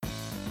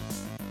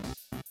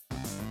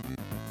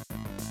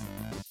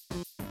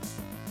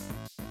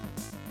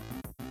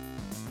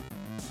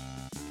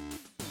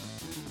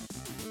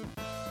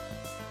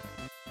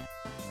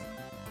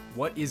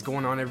What is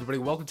going on, everybody?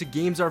 Welcome to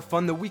Games Are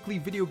Fun, the weekly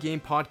video game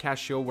podcast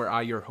show where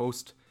I, your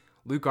host,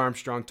 Luke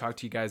Armstrong, talk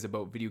to you guys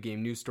about video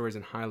game news stories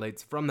and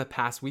highlights from the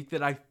past week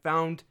that I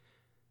found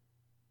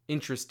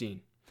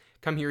interesting.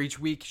 Come here each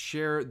week,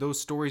 share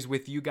those stories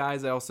with you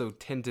guys. I also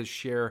tend to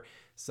share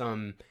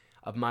some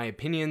of my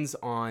opinions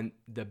on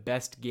the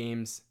best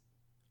games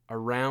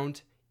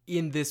around.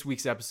 In this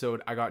week's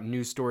episode, I got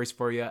news stories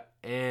for you,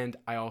 and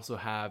I also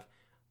have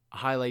a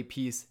highlight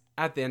piece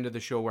at the end of the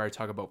show where I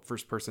talk about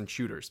first-person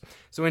shooters.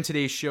 So in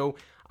today's show,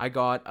 I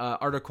got an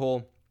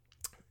article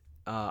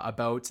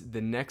about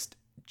the next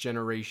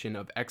generation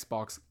of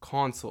Xbox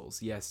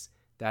consoles. Yes,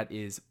 that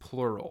is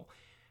plural.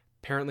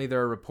 Apparently,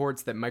 there are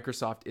reports that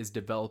Microsoft is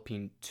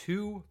developing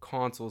 2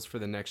 consoles for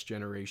the next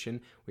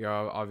generation. We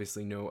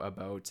obviously know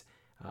about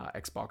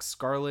Xbox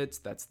Scarlett.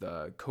 That's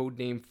the code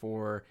name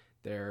for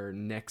their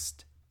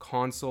next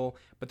console.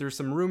 But there's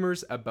some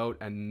rumors about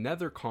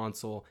another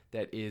console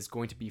that is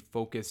going to be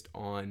focused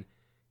on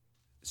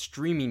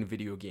streaming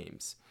video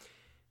games.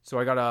 So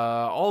I got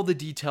all the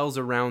details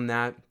around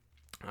that.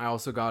 I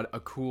also got a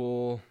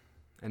cool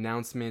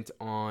announcement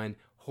on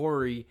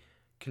Hori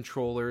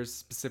controllers,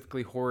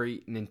 specifically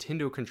Hori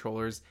Nintendo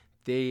controllers.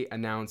 They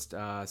announced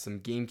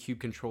some GameCube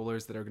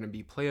controllers that are going to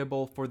be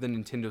playable for the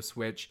Nintendo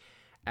Switch,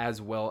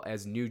 as well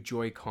as new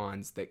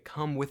Joy-Cons that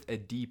come with a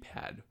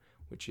D-pad,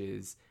 which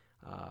is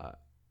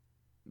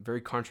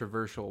very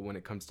controversial when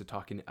it comes to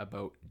talking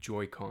about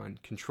Joy-Con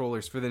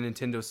controllers for the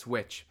Nintendo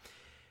Switch.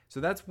 So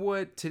that's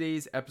what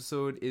today's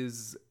episode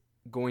is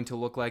going to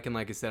look like. And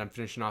like I said, I'm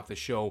finishing off the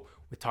show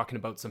with talking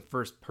about some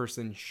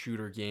first-person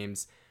shooter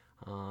games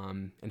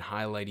and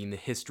highlighting the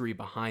history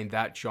behind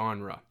that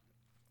genre.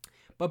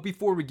 But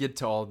before we get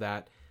to all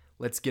that,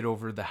 let's get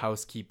over the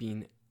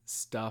housekeeping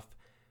stuff.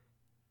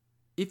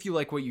 If you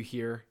like what you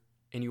hear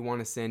and you want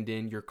to send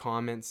in your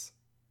comments,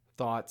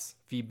 thoughts,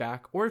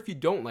 feedback, or if you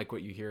don't like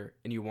what you hear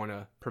and you want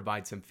to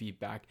provide some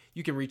feedback,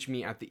 you can reach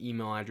me at the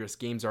email address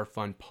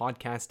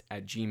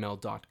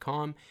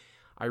gamesarefunpodcast@gmail.com.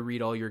 I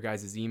read all your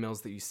guys'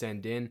 emails that you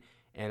send in,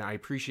 and I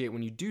appreciate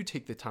when you do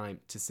take the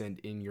time to send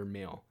in your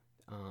mail.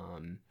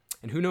 And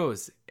who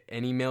knows,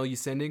 any mail you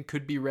send in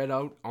could be read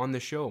out on the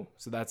show,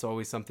 so that's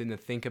always something to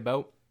think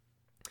about.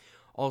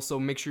 Also,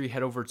 make sure you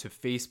head over to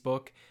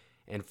Facebook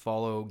and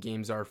follow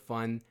Games Are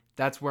Fun.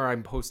 That's where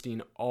I'm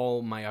posting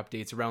all my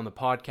updates around the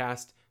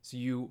podcast, so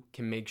you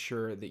can make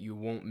sure that you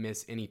won't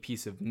miss any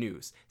piece of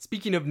news.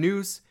 Speaking of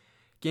news,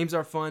 Games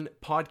Are Fun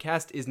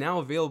podcast is now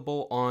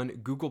available on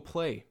Google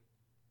Play.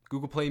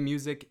 Google Play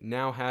Music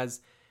now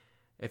has,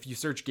 if you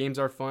search Games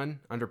Are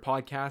Fun under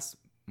podcasts,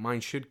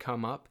 mine should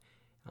come up.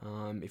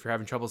 If you're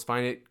having troubles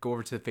finding it, go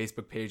over to the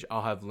Facebook page.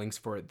 I'll have links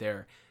for it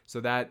there. So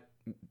that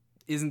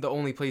isn't the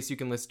only place you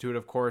can listen to it,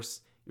 of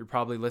course. You're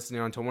probably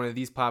listening onto one of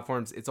these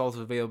platforms. It's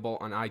also available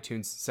on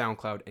iTunes,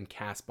 SoundCloud, and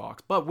CastBox.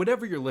 But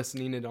whatever you're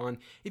listening it on,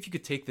 if you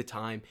could take the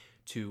time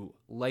to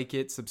like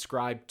it,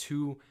 subscribe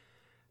to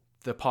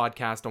the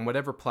podcast on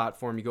whatever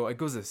platform you go, it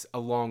goes a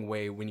long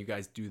way when you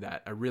guys do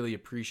that. I really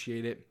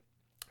appreciate it.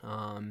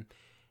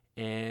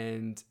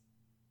 And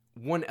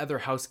one other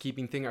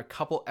housekeeping thing, a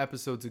couple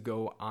episodes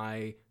ago,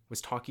 I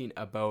was talking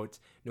about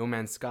No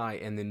Man's Sky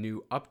and the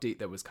new update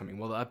that was coming.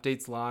 Well, the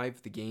update's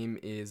live. The game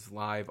is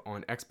live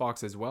on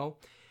Xbox as well.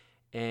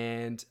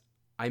 And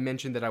I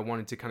mentioned that I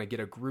wanted to kind of get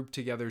a group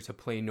together to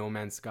play No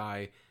Man's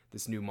Sky,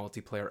 this new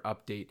multiplayer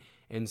update.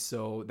 And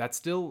so that's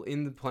still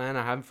in the plan.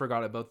 I haven't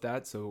forgot about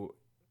that. So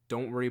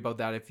don't worry about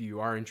that if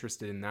you are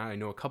interested in that. I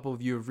know a couple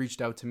of you have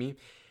reached out to me.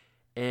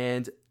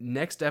 And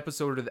next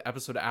episode or the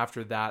episode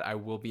after that, I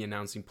will be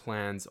announcing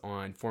plans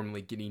on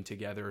formally getting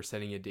together or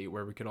setting a date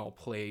where we could all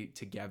play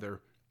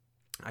together.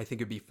 I think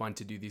it'd be fun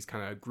to do these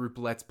kind of group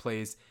let's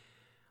plays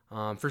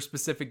for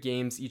specific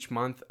games each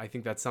month. I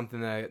think that's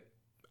something that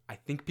I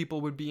think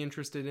people would be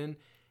interested in.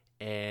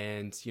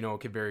 And, you know,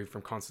 it could vary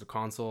from console to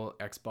console,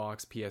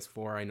 Xbox,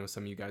 PS4. I know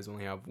some of you guys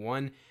only have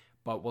one,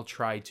 but we'll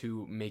try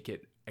to make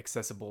it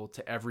accessible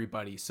to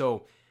everybody.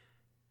 So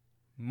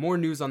more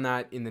news on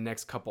that in the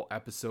next couple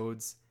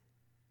episodes.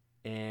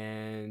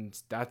 And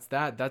that's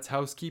that. That's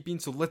housekeeping.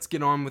 So let's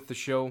get on with the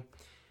show.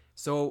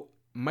 So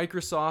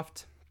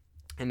Microsoft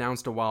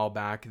announced a while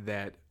back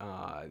that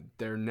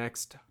their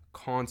next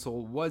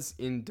console was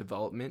in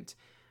development.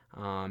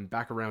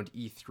 Back around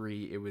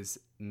E3, it was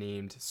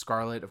named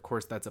Scarlett. Of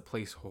course, that's a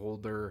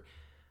placeholder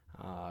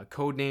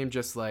code name,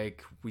 just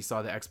like we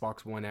saw the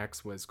Xbox One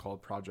X was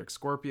called Project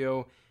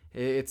Scorpio.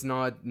 It's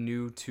not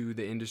new to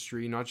the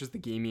industry, not just the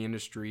gaming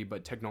industry,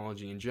 but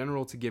technology in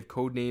general, to give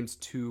code names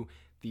to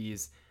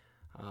these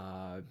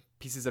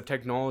pieces of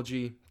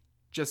technology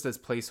just as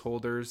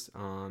placeholders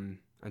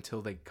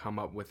until they come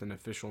up with an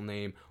official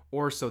name,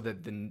 or so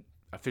that the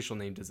official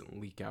name doesn't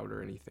leak out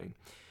or anything.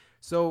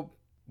 So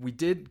we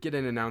did get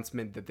an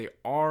announcement that they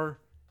are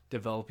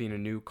developing a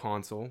new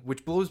console,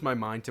 which blows my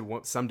mind to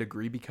some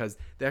degree because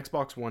the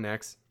Xbox One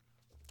X,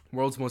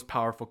 world's most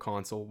powerful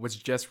console, was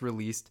just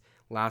released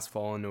last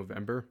fall in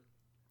November.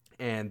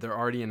 And they're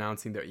already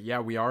announcing that, yeah,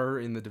 we are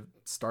in the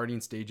starting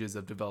stages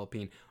of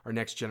developing our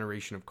next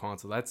generation of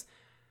console. That's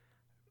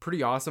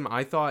pretty awesome.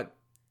 I thought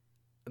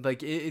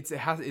like it's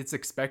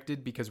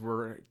expected because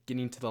we're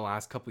getting to the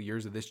last couple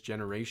years of this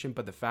generation.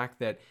 But the fact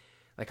that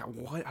I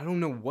don't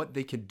know what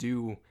they could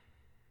do.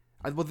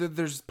 Well,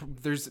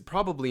 there's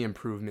probably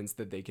improvements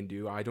that they can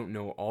do. I don't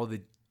know all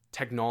the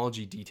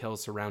technology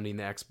details surrounding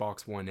the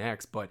Xbox One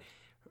X, but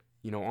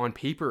on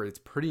paper it's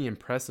pretty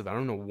impressive. I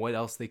don't know what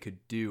else they could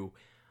do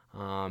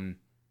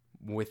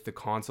with the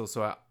console.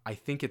 So I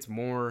think it's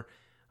more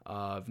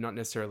of not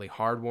necessarily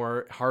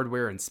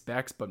hardware and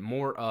specs, but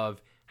more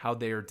of how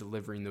they are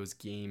delivering those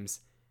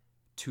games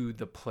to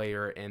the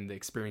player and the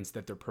experience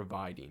that they're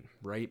providing,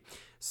 right?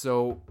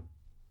 So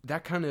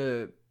that kind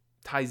of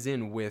ties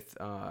in with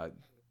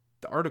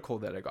the article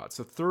that I got.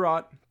 So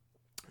Thurrott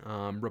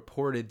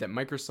reported that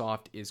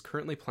Microsoft is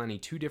currently planning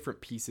 2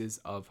 different pieces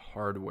of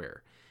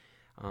hardware.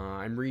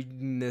 I'm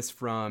reading this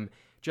from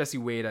Jesse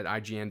Wade at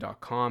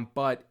IGN.com,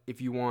 but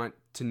if you want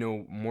to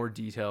know more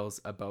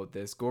details about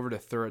this, go over to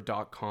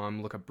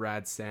Thurrott.com, look up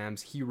Brad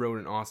Sams. He wrote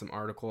an awesome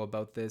article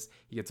about this.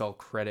 He gets all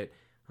credit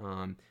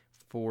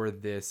for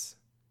this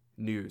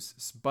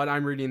news. But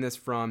I'm reading this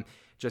from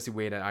Jesse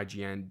Wade at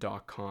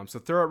IGN.com. So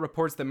Thurrott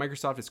reports that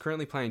Microsoft is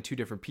currently planning 2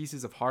 different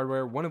pieces of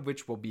hardware, one of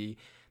which will be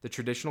the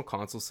traditional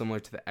console similar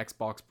to the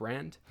Xbox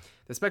brand.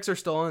 The specs are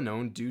still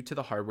unknown due to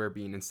the hardware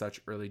being in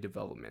such early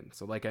development.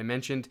 So like I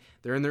mentioned,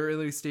 they're in their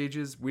early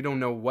stages. We don't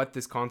know what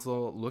this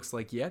console looks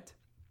like yet,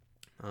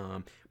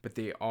 but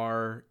they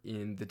are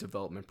in the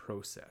development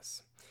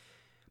process.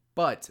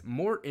 But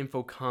more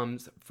info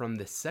comes from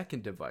the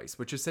second device,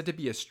 which is said to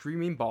be a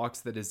streaming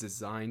box that is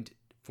designed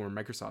for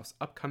Microsoft's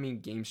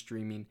upcoming game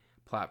streaming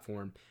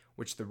platform,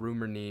 which the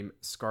rumor name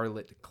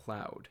Scarlet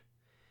Cloud.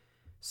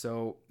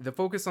 So the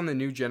focus on the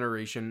new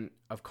generation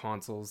of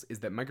consoles is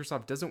that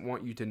Microsoft doesn't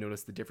want you to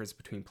notice the difference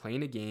between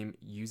playing a game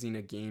using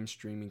a game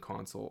streaming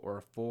console or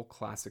a full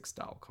classic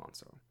style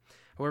console.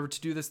 However,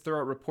 to do this,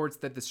 Thurrott reports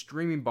that the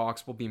streaming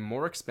box will be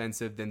more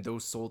expensive than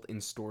those sold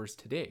in stores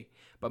today,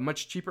 but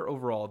much cheaper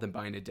overall than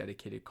buying a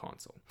dedicated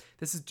console.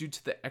 This is due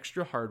to the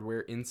extra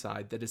hardware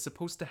inside that is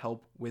supposed to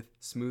help with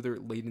smoother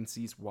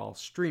latencies while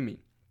streaming.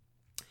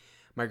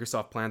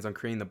 Microsoft plans on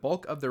creating the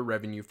bulk of their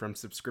revenue from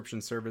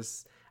subscription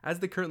service, as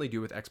they currently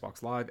do with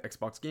Xbox Live,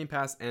 Xbox Game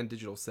Pass, and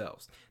digital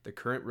sales. The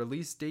current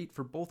release date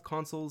for both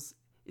consoles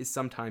is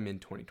sometime in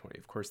 2020.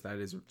 Of course, that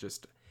is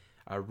just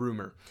a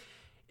rumor.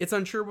 It's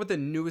unsure what the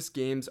newest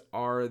games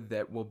are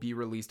that will be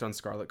released on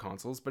Scarlet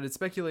consoles, but it's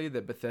speculated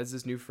that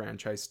Bethesda's new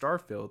franchise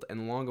Starfield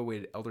and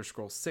long-awaited Elder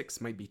Scrolls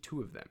 6 might be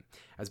 2 of them,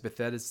 as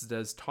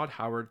Bethesda's Todd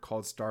Howard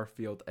called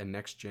Starfield a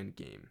next-gen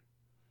game.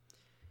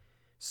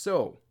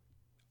 So,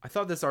 I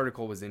thought this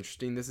article was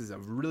interesting. This is a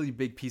really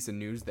big piece of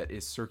news that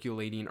is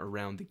circulating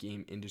around the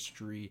game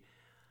industry.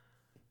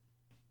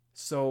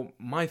 So,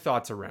 my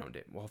thoughts around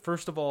it. Well,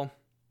 first of all,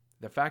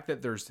 the fact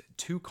that there's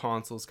 2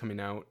 consoles coming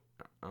out,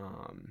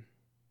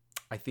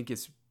 I think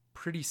is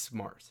pretty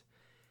smart.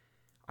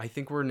 I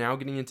think we're now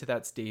getting into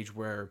that stage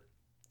where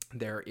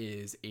there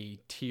is a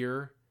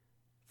tier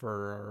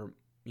for,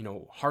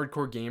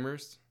 hardcore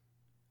gamers.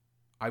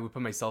 I would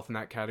put myself in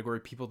that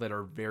category. People that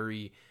are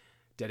very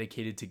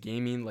dedicated to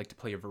gaming, like to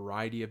play a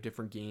variety of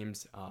different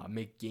games,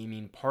 make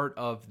gaming part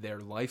of their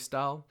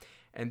lifestyle.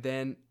 And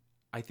then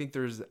I think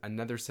there's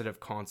another set of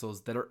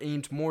consoles that are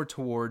aimed more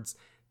towards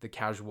the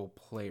casual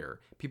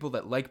player. People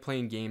that like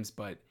playing games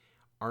but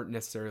aren't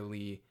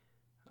necessarily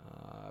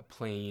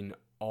playing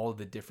all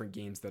the different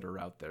games that are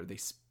out there.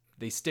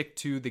 They stick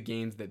to the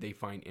games that they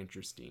find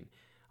interesting.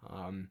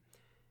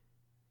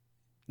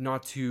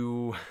 Not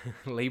to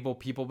label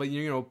people, but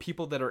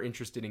people that are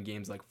interested in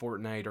games like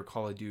Fortnite or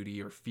Call of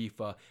Duty or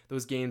FIFA,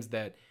 those games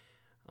that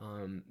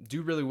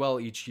do really well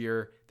each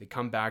year, they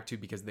come back to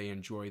because they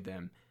enjoy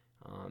them.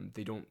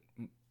 They don't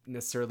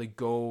necessarily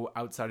go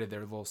outside of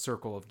their little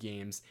circle of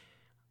games.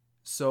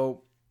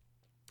 So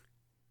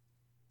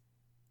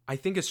I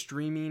think a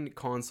streaming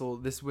console,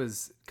 this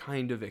was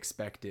kind of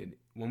expected.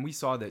 When we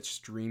saw that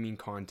streaming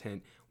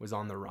content was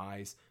on the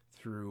rise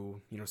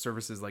through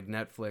services like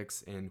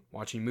Netflix and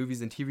watching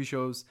movies and TV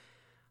shows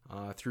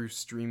through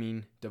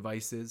streaming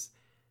devices,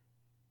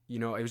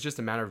 it was just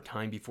a matter of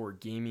time before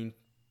gaming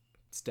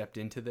stepped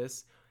into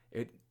this.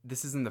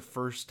 This isn't the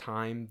first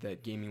time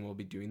that gaming will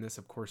be doing this.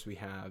 Of course, we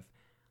have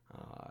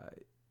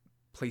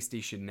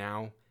PlayStation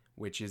Now,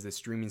 which is a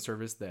streaming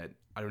service that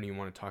I don't even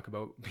want to talk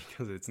about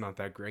because it's not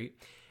that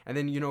great. And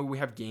then, we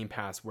have Game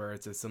Pass, where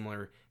it's it's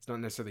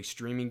not necessarily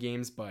streaming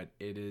games, but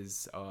it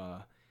is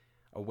a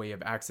way of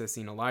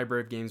accessing a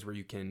library of games where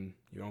you can,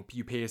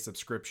 you pay a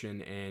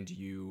subscription and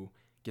you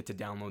get to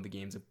download the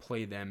games and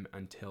play them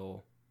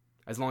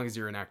as long as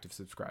you're an active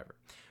subscriber.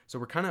 So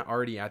we're kind of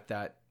already at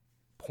that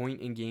point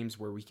in games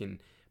where we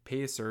can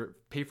pay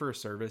for a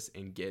service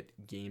and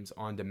get games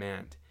on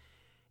demand.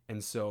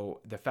 And so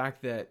the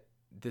fact that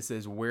this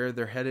is where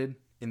they're headed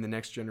in the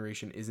next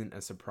generation isn't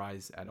a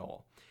surprise at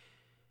all.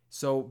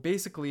 So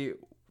basically,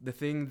 the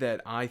thing that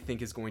I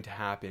think is going to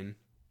happen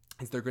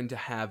is they're going to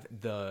have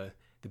the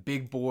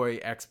big boy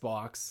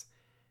Xbox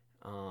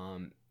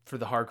for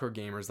the hardcore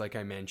gamers, like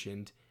I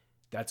mentioned.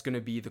 That's going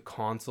to be the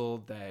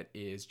console that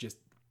is just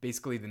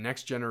basically the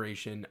next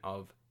generation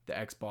of the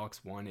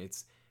Xbox One.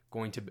 It's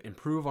going to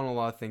improve on a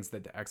lot of things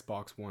that the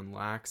Xbox One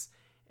lacks,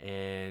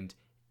 and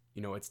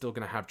it's still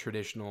going to have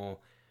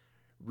traditional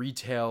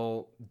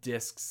retail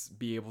discs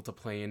be able to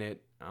play in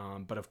it,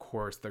 but of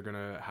course they're going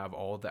to have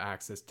all the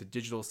access to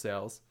digital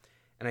sales.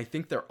 And I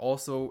think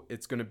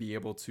it's going to be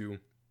able to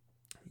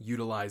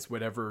utilize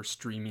whatever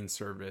streaming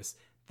service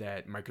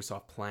that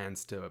Microsoft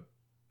plans to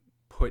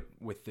put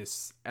with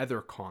this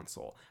other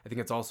console. I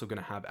think it's also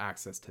going to have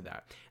access to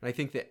that. And I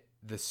think that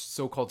the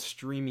so-called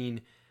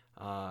streaming,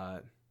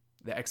 the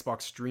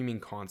Xbox streaming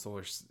console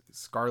or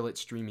Scarlett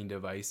streaming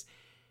device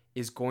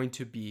is going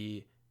to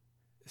be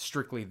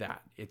strictly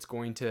that. It's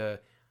going to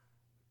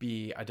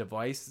be a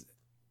device,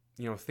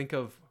 think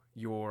of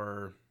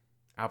your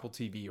Apple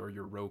TV or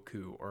your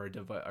Roku or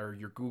or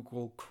your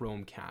Google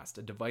Chromecast,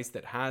 a device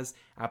that has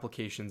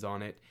applications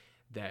on it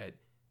that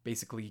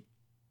basically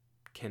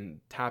can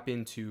tap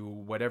into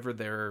whatever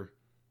their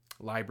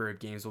library of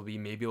games will be.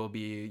 Maybe it'll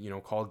be,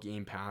 called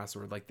Game Pass,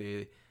 or like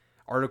the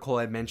article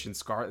I mentioned,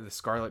 the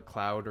Scarlet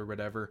Cloud or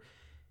whatever.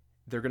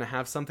 They're going to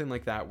have something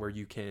like that where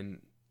you can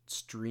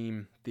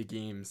stream the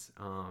games,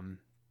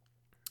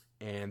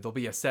 and there'll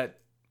be a set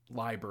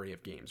library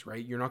of games,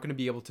 right? You're not going to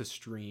be able to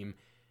stream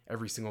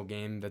every single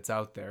game that's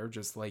out there,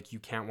 just like you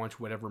can't watch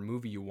whatever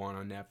movie you want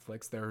on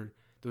Netflix.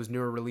 Those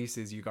newer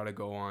releases, you got to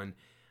go on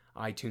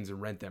iTunes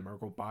and rent them or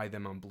go buy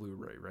them on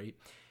Blu-ray, right?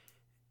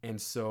 And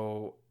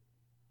so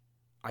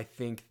I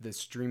think the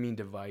streaming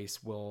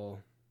device will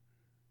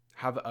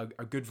have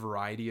a good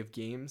variety of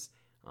games,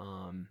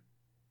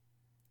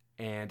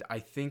 and I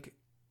think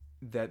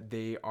that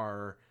they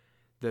are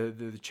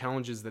the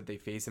challenges that they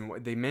face, and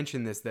they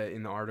mentioned this, that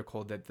in the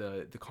article, that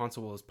the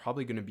console is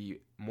probably going to be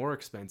more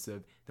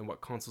expensive than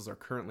what consoles are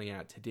currently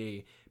at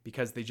today,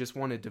 because they just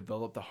want to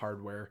develop the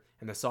hardware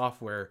and the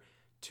software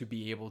to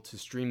be able to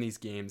stream these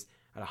games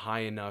at a high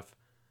enough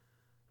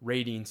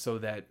rating so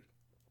that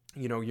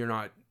you're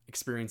not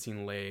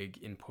experiencing lag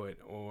input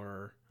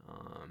or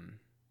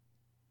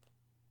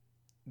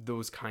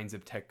those kinds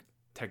of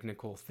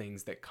technical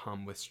things that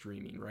come with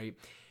streaming, right?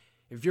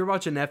 If you're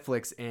watching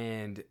Netflix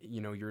and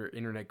your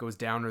internet goes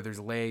down or there's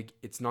lag,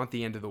 it's not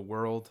the end of the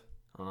world.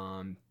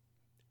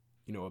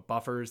 It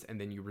buffers and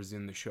then you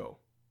resume the show,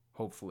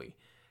 hopefully.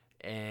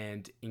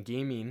 And in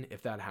gaming,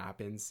 if that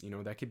happens,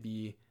 that could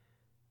be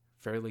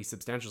fairly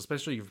substantial,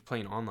 especially if you're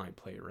playing online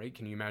play, right?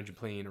 Can you imagine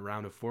playing a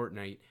round of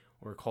Fortnite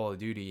or Call of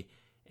Duty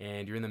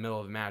and you're in the middle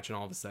of a match and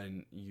all of a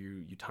sudden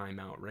you time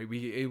out, right? We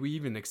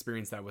even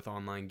experienced that with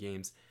online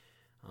games.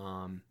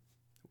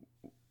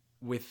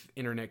 With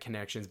internet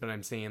connections, but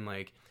I'm saying,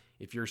 like,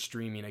 if you're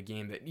streaming a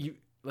game that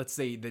let's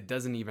say that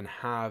doesn't even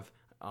have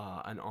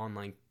an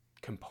online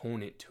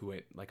component to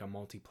it, like a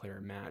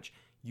multiplayer match,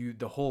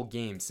 the whole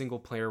game, single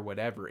player,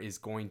 whatever, is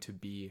going to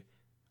be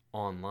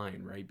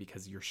online, right?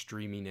 Because you're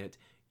streaming it,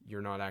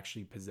 you're not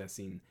actually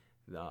possessing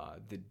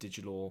the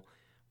digital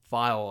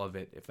file of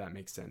it, if that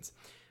makes sense.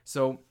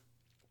 So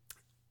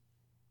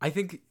I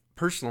think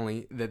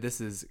personally that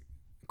this is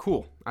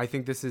cool. I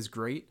think this is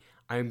great.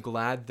 I'm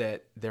glad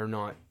that they're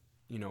not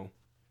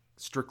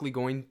strictly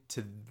going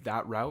to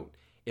that route.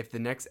 If the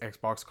next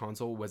Xbox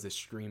console was a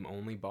stream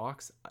only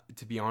box,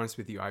 to be honest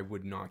with you, I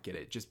would not get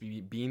it. Just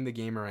being the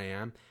gamer I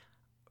am,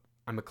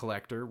 I'm a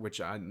collector, which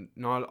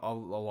not a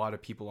lot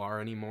of people are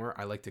anymore.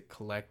 I like to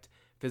collect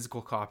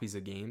physical copies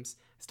of games.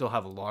 Still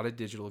have a lot of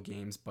digital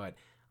games, but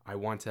I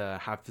want to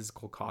have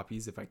physical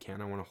copies if I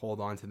can. I want to hold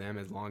on to them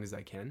as long as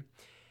I can.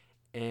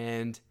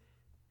 And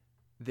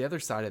the other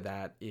side of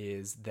that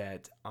is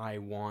that I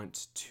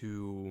want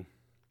to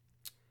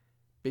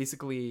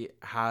basically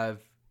have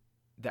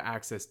the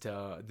access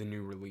to the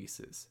new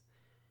releases.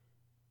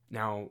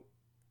 Now,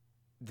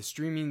 the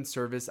streaming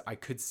service, I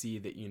could see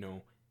that,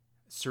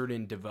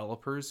 certain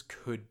developers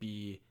could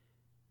be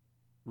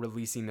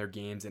releasing their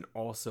games and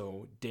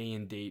also day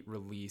and date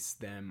release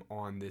them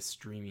on this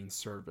streaming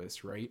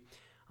service, right?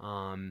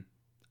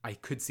 I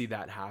could see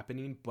that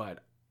happening,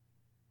 but,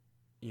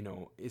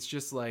 it's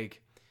just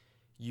like,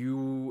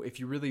 if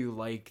you really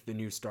like the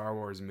new Star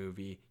Wars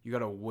movie, you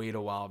gotta wait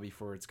a while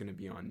before it's gonna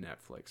be on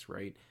Netflix,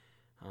 right?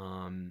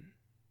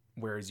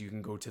 Whereas you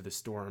can go to the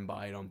store and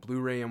buy it on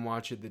Blu-ray and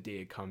watch it the day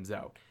it comes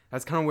out.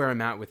 That's kind of where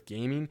I'm at with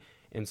gaming.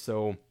 And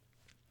so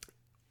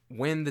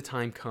when the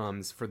time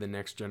comes for the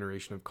next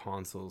generation of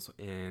consoles,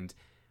 and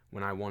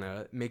when I want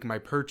to make my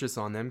purchase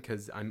on them,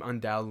 because I'm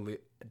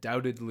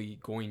undoubtedly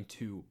going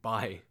to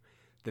buy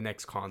the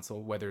next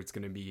console, whether it's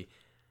going to be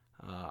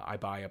I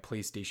buy a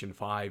PlayStation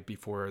 5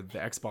 before the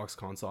Xbox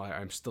console.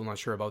 I'm still not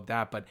sure about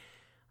that, but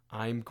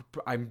I'm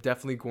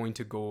definitely going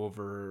to go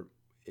over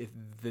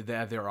the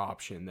other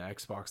option, the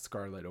Xbox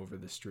Scarlett, over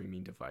the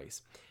streaming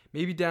device.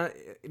 Maybe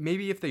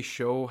if they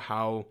show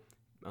how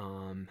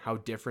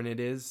different it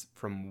is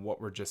from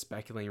what we're just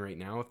speculating right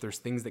now, if there's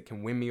things that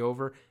can win me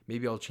over,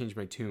 maybe I'll change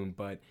my tune.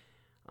 But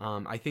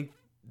I think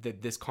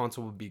that this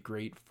console would be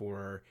great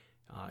for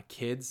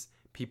kids,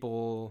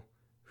 people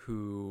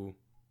who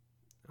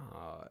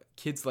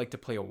Kids like to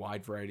play a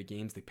wide variety of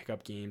games. They pick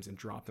up games and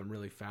drop them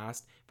really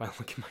fast. If I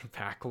look at my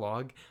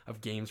backlog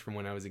of games from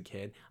when I was a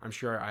kid, I'm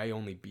sure I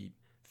only beat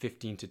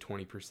 15 to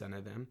 20%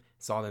 of them,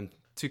 saw them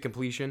to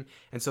completion.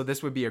 And so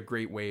this would be a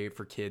great way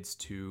for kids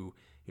to,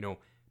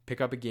 pick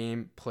up a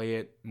game, play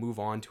it, move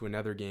on to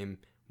another game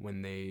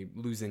when they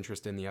lose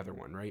interest in the other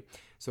one, right?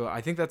 So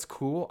I think that's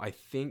cool. I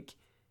think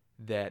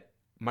that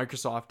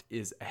Microsoft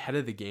is ahead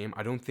of the game.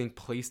 I don't think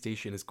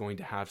PlayStation is going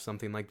to have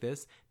something like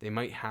this. They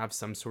might have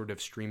some sort of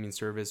streaming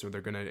service, or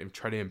they're going to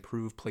try to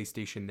improve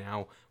PlayStation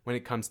Now when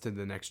it comes to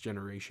the next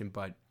generation.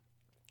 But,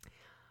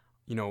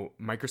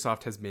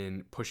 Microsoft has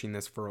been pushing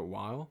this for a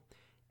while,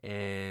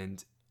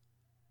 and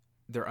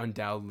they're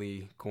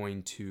undoubtedly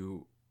going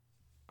to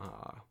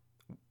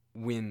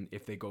win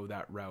if they go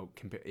that route.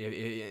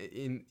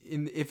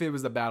 If it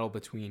was a battle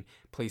between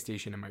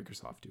PlayStation and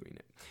Microsoft doing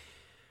it.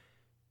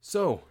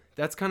 So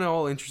that's kind of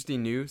all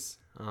interesting news.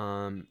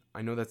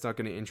 I know that's not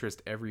going to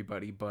interest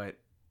everybody, but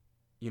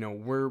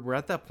we're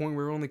at that point.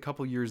 We're only a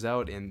couple years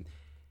out, and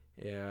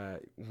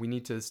we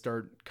need to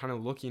start kind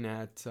of looking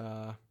at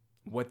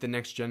what the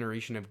next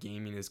generation of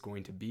gaming is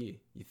going to be.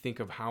 You think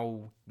of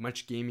how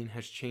much gaming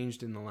has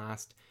changed in the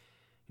last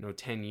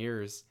 10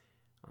 years.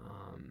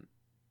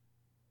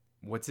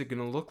 What's it going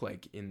to look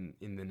like in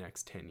the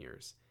next 10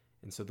 years?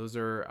 And so those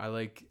are, I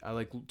like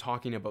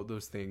talking about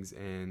those things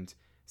and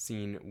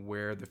seeing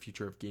where the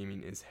future of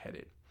gaming is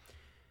headed.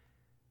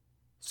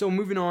 So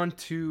moving on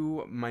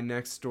to my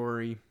next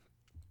story,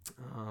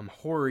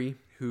 Hori,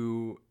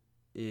 who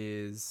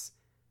is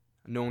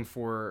known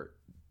for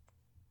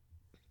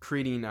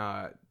creating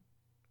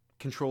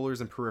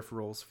controllers and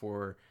peripherals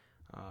for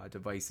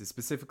devices.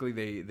 Specifically,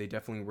 they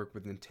definitely work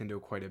with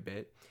Nintendo quite a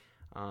bit.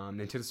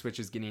 Nintendo Switch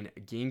is getting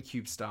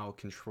GameCube-style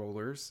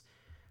controllers.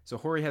 So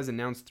Hori has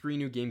announced 3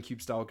 new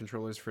GameCube-style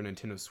controllers for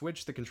Nintendo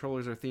Switch. The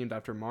controllers are themed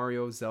after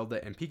Mario,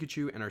 Zelda, and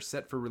Pikachu and are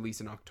set for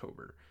release in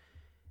October.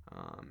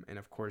 And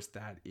of course,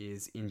 that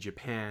is in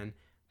Japan.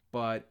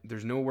 But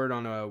there's no word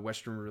on a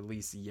Western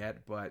release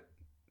yet, but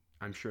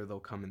I'm sure they'll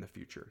come in the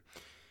future.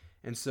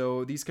 And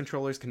so these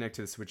controllers connect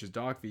to the Switch's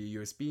dock via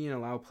USB and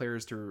allow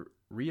players to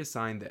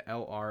reassign the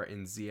LR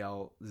and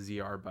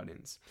ZR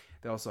buttons.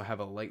 They also have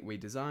a lightweight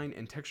design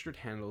and textured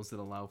handles that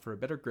allow for a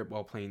better grip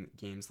while playing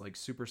games like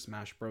Super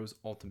Smash Bros.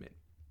 Ultimate.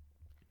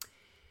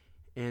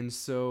 And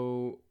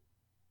so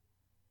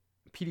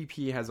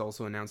PDP has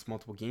also announced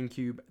multiple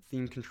GameCube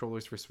themed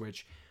controllers for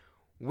Switch,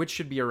 which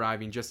should be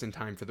arriving just in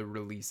time for the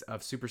release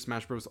of Super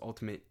Smash Bros.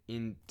 Ultimate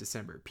in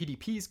December.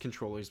 PDP's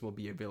controllers will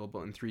be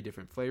available in 3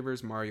 different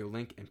flavors, Mario,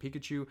 Link, and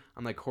Pikachu.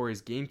 Unlike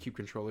Hori's GameCube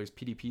controllers,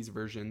 PDP's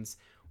versions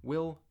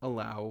will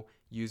allow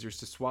users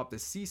to swap the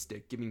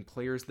C-Stick, giving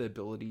players the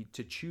ability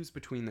to choose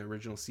between the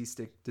original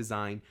C-Stick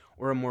design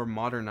or a more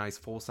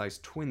modernized full-size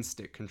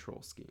twin-stick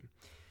control scheme.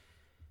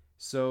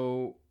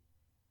 So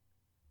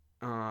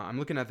I'm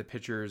looking at the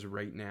pictures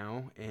right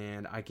now,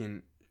 and I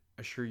can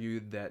assure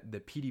you that the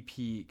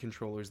PDP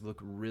controllers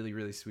look really,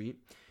 really sweet.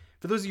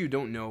 For those of you who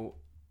don't know,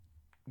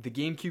 the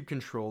GameCube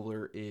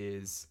controller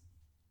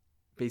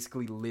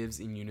basically lives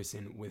in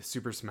unison with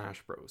Super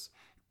Smash Bros.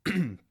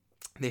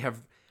 They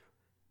have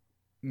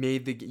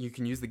made you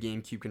can use the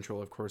GameCube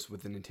controller, of course,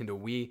 with the Nintendo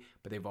Wii,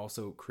 but they've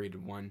also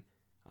created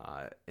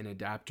an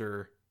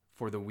adapter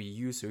for the Wii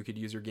U, so you could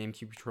use your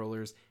GameCube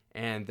controllers,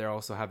 and they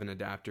also have an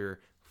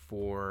adapter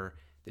for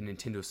the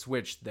Nintendo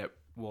Switch that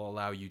will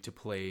allow you to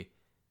play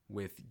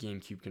with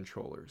GameCube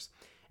controllers.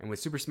 And with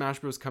Super Smash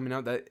Bros. Coming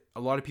out, that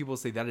a lot of people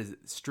say that is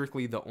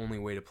strictly the only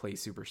way to play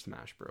Super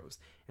Smash Bros.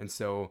 And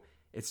so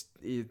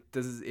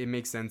it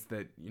makes sense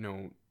that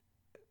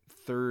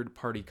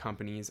third-party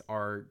companies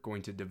are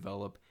going to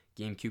develop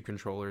GameCube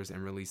controllers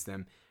and release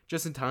them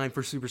just in time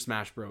for Super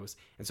Smash Bros.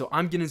 And so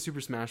I'm getting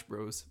Super Smash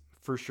Bros.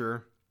 For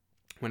sure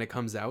when it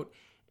comes out,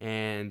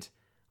 and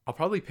I'll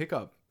probably pick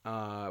up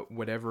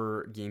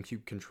whatever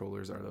GameCube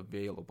controllers are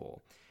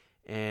available.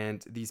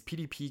 And these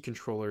PDP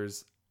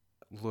controllers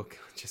look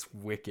just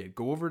wicked.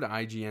 Go over to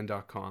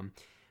IGN.com.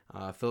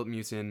 Philip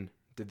Mewson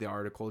did the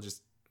article.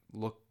 Just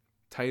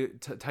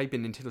type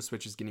in Nintendo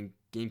Switch is getting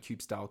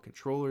GameCube style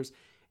controllers,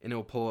 and it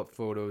will pull up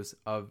photos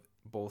of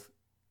both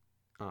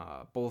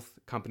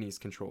companies'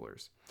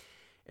 controllers.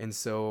 And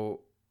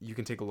so you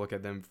can take a look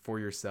at them for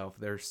yourself.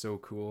 They're so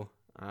cool.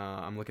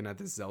 I'm looking at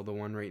this Zelda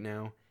one right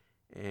now,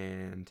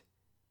 and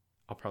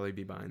I'll probably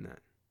be buying that.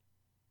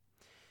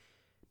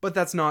 But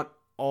that's not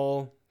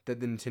all that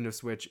the Nintendo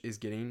Switch is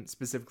getting.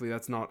 Specifically,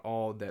 that's not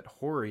all that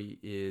Hori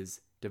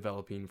is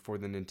developing for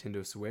the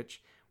Nintendo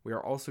Switch. We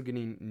are also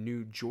getting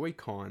new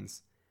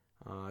Joy-Cons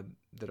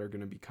that are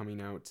going to be coming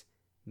out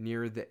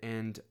near the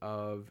end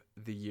of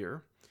the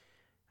year.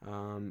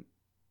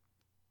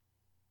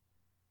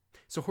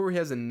 So Hori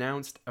has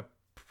announced a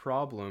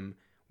problem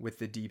with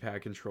the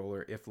D-pad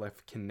controller if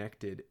left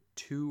connected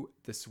to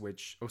the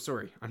Switch. Oh,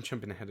 sorry, I'm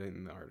jumping ahead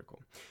in the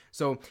article.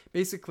 So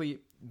basically,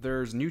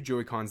 there's new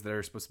Joy-Cons that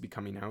are supposed to be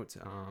coming out.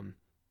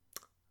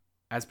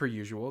 As per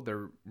usual,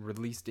 they're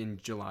released in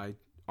July,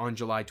 on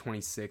July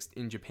 26th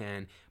in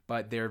Japan,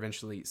 but they're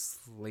eventually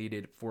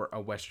slated for a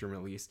Western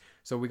release.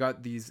 So we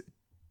got these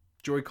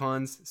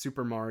Joy-Cons,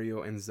 Super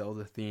Mario and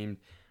Zelda themed.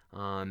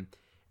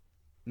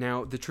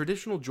 Now, the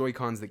traditional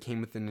Joy-Cons that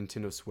came with the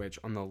Nintendo Switch,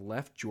 on the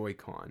left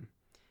Joy-Con,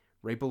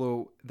 right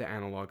below the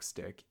analog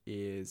stick,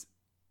 is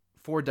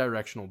 4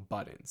 directional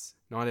buttons,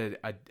 not a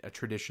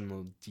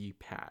traditional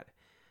D-pad.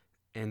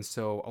 And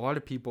so a lot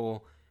of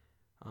people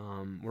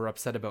were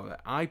upset about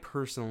that. I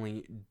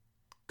personally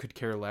could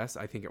care less.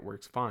 I think it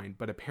works fine.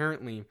 But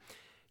apparently,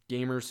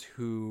 gamers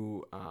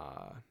who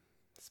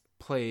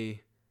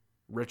play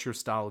retro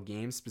style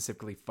games,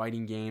 specifically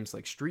fighting games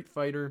like Street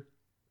Fighter,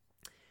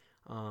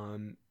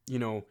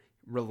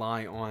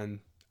 rely on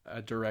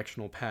a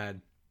directional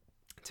pad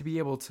to be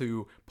able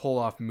to pull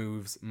off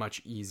moves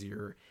much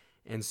easier.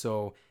 And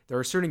so there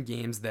are certain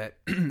games that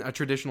a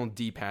traditional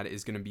D-pad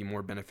is going to be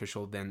more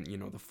beneficial than,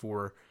 the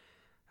 4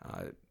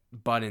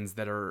 buttons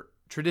that are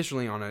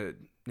traditionally on a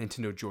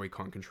Nintendo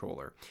Joy-Con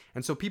controller.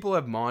 And so people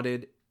have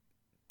modded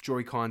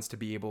Joy-Cons to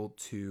be able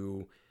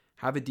to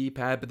have a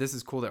D-pad, but this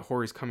is cool that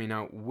Hori's coming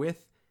out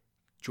with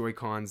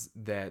Joy-Cons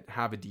that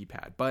have a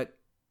D-pad. But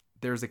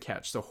there's a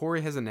catch. So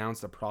Hori has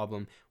announced a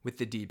problem with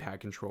the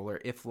D-pad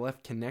controller. If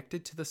left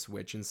connected to the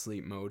Switch in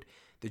sleep mode,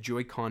 the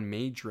Joy-Con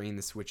may drain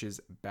the Switch's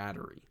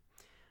battery.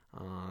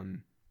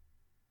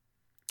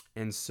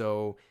 And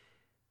so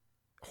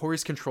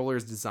Hori's controller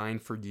is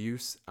designed for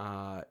use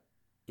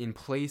in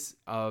place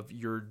of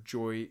your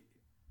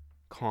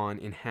Joy-Con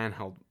in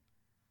handheld.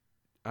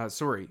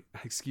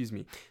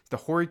 The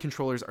Hori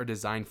controllers are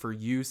designed for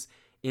use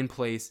in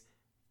place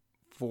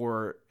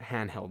for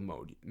handheld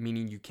mode,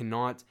 meaning you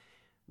cannot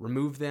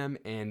remove them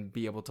and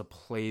be able to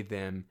play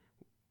them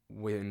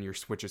when your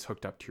Switch is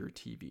hooked up to your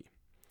TV.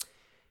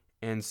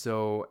 And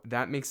so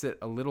that makes it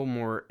a little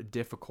more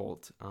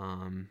difficult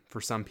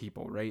for some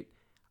people, right?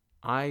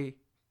 I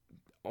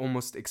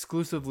almost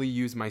exclusively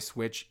use my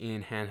Switch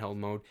in handheld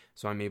mode,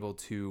 so I'm able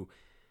to,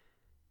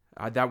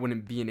 that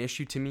wouldn't be an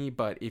issue to me,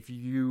 but if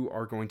you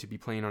are going to be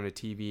playing on a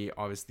TV,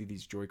 obviously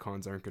these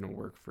Joy-Cons aren't going to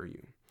work for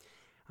you.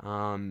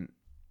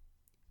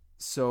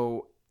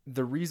 So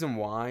the reason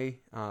why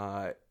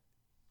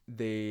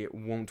they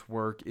won't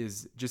work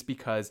is just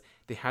because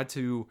they had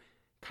to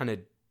kind of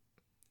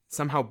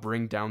somehow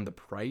bring down the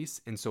price,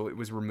 and so it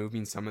was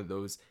removing some of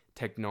those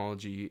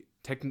technological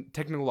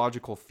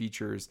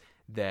features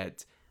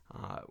that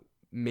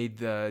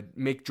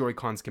make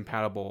Joy-Cons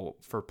compatible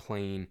for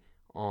playing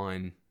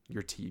on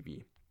your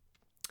TV.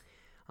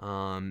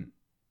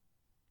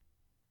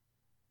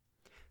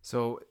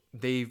 So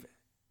they've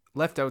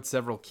left out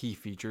several key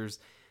features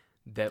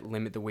that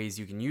limit the ways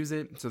you can use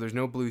it. So there's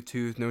no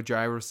Bluetooth, no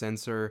gyro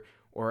sensor,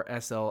 or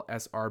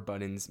SL/SR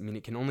buttons. I mean,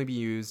 it can only be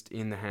used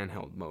in the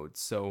handheld mode.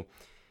 So,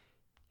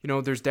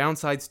 there's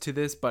downsides to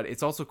this, but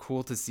it's also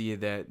cool to see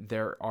that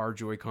there are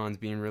Joy-Cons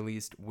being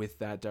released with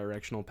that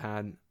directional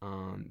pad.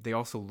 They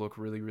also look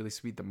really, really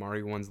sweet. The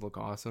Mario ones look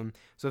awesome.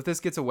 So if this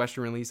gets a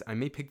Western release, I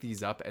may pick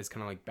these up as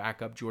kind of like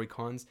backup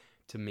Joy-Cons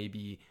to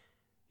maybe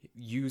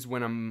use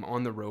when I'm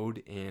on the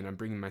road and I'm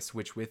bringing my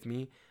Switch with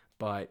me.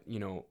 But,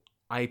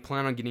 I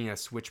plan on getting a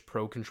Switch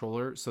Pro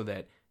controller so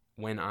that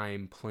when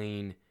I'm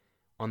playing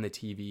on the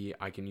TV,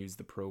 I can use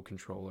the Pro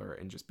controller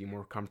and just be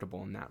more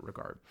comfortable in that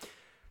regard.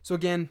 So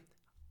again,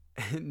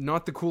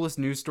 not the coolest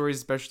news stories,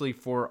 especially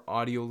for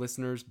audio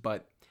listeners,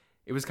 but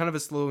it was kind of a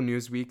slow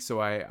news week,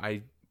 so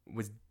I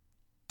was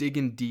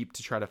digging deep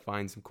to try to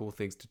find some cool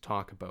things to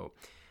talk about.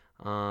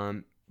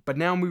 But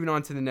now moving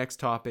on to the next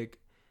topic,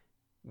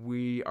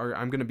 I'm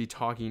going to be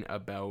talking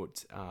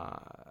about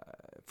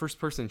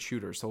first-person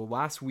shooter. So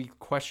last week,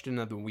 question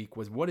of the week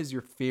was, what is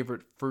your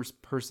favorite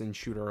first-person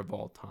shooter of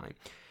all time?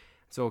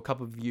 So a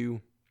couple of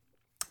you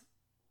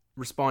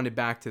responded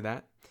back to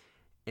that.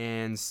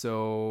 And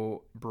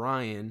so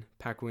Brian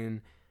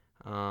Paquin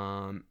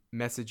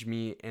messaged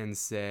me and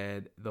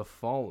said the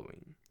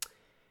following.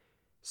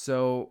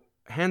 So,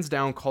 hands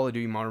down, Call of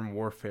Duty Modern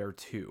Warfare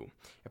 2.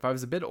 If I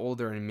was a bit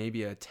older and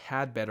maybe a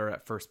tad better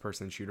at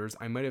first-person shooters,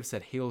 I might have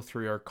said Halo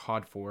 3 or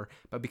COD 4,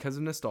 but because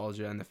of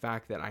nostalgia and the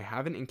fact that I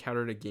haven't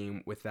encountered a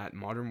game with that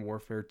Modern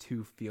Warfare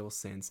 2 feel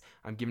since,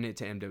 I'm giving it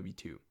to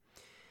MW2.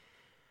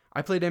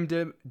 I played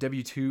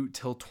MW2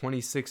 till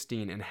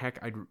 2016, and heck,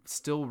 I'd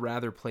still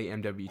rather play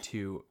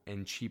MW2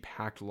 and cheap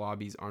hacked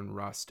lobbies on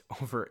Rust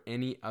over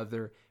any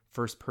other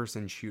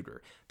first-person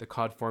shooter. The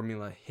COD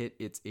formula hit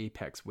its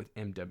apex with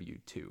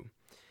MW2.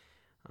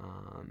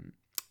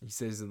 He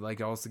says, I'd like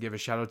to also give a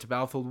shout out to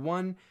Battlefield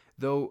 1,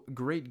 though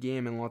great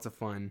game and lots of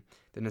fun.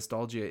 The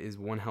nostalgia is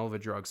one hell of a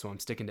drug, so I'm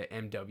sticking to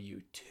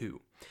MW2.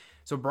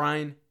 So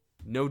Brian,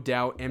 no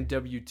doubt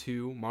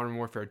MW2, Modern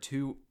Warfare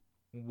 2,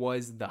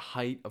 was the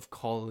height of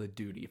Call of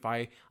Duty. If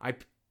I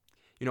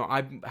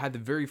had the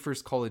very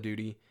first Call of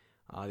Duty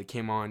that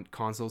came on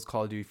consoles,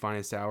 Call of Duty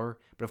Finest Hour,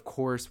 but of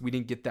course we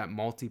didn't get that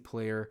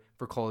multiplayer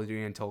for Call of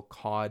Duty until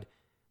COD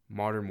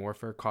Modern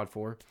Warfare, COD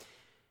 4.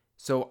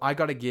 So I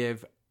got to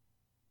give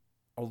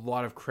a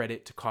lot of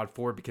credit to COD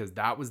 4 because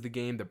that was the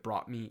game that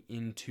brought me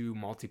into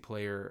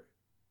multiplayer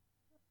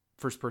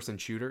first-person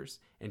shooters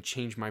and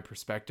changed my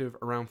perspective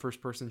around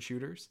first-person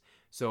shooters.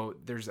 So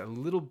there's a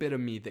little bit of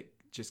me that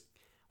just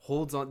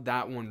holds on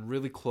that one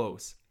really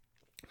close.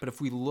 But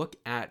if we look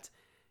at,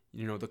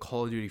 the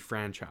Call of Duty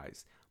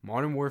franchise,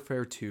 Modern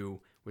Warfare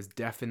 2 was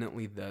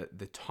definitely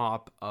the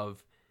top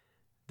of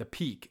the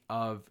peak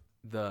of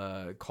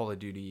the Call of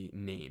Duty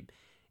name.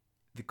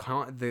 The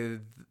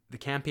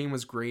campaign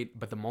was great,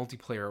 but the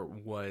multiplayer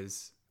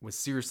was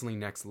seriously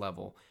next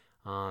level.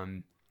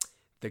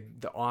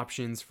 The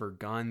options for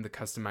gun, the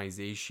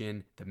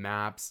customization, the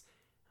maps,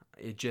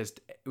 it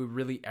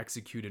really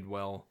executed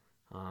well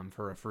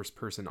for a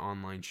first-person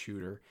online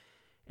shooter.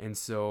 And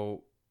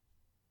so,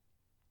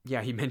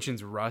 yeah, he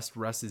mentions Rust.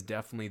 Rust is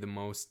definitely the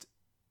most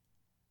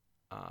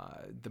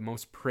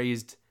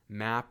praised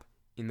map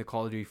in the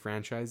Call of Duty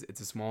franchise.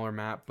 It's a smaller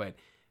map, but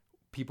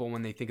people,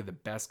 when they think of the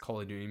best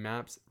Call of Duty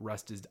maps,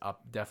 Rust is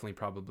definitely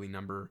probably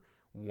number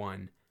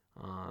one.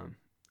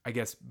 I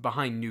guess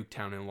behind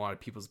Nuketown in a lot of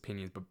people's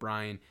opinions, but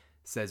Brian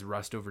says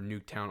Rust over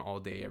Nuketown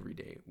all day, every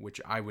day, which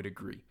I would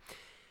agree.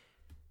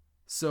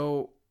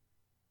 So,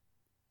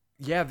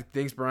 yeah,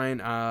 thanks, Brian,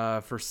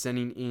 for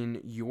sending in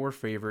your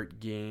favorite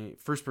game,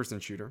 first-person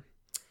shooter.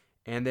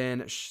 And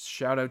then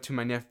shout out to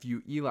my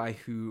nephew Eli,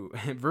 who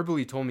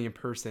verbally told me in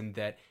person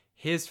that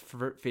his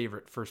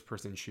favorite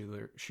first-person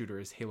shooter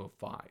is Halo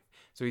 5.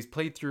 So he's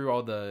played through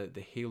all the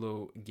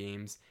Halo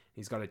games.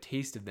 He's got a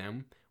taste of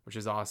them, which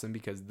is awesome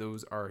because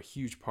those are a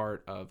huge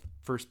part of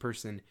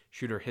first-person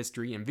shooter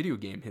history and video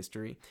game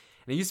history.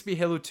 And it used to be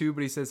Halo 2,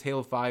 but he says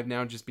Halo 5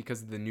 now just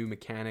because of the new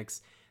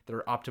mechanics that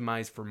are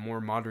optimized for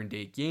more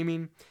modern-day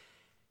gaming.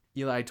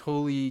 Eli, I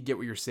totally get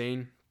what you're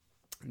saying.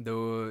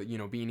 Though,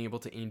 being able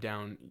to aim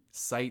down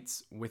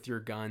sights with your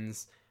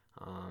guns,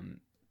 and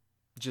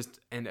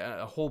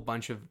a whole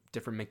bunch of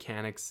different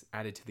mechanics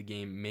added to the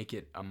game make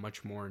it a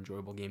much more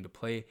enjoyable game to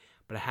play.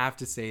 But I have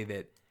to say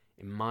that,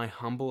 in my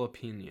humble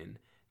opinion,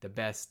 the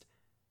best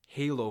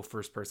Halo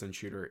first-person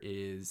shooter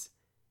is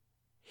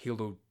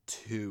Halo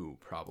 2,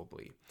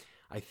 probably.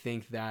 I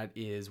think that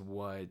is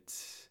what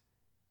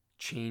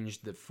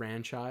changed the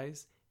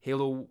franchise.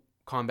 Halo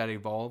Combat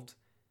Evolved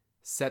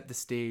set the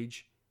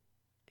stage.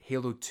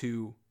 Halo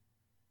 2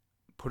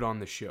 put on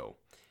the show.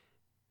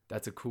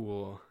 That's a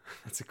cool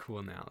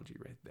analogy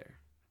right there.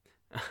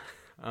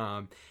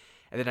 And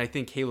then I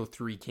think Halo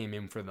 3 came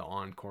in for the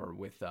encore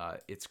with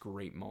its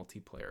great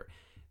multiplayer.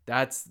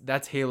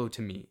 That's Halo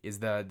to me, is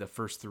the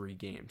first three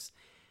games.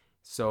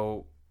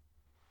 So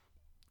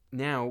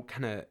now,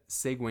 kind of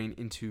segueing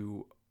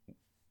into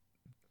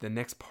the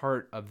next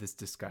part of this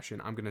discussion,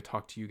 I'm going to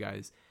talk to you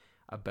guys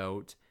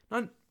about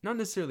not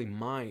necessarily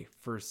my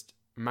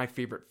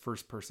favorite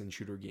first-person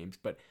shooter games,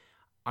 but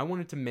I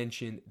wanted to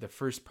mention the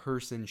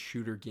first-person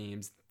shooter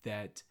games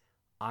that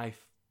I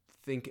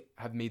think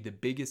have made the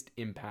biggest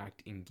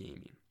impact in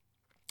gaming.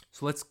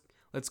 So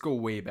let's go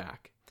way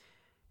back,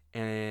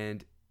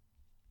 and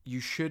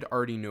you should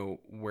already know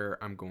where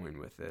I'm going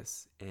with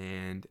this.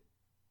 And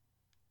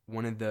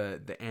one of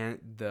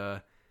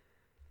the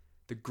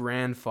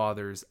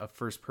grandfathers of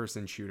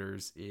first-person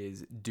shooters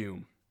is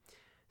Doom.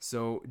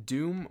 So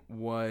Doom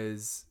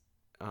was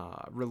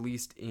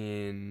released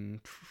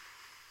in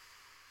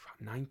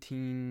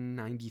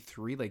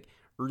 1993, like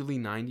early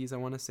 90s, I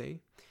want to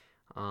say.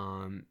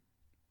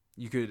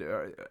 You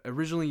could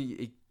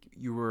originally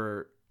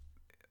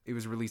it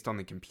was released on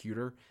the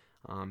computer,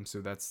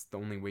 so that's the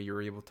only way you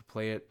were able to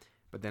play it.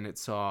 But then it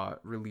saw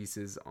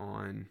releases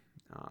on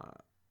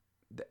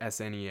the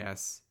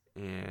SNES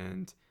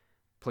and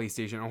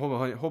PlayStation, a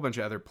whole bunch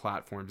of other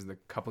platforms a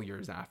couple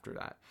years after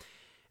that.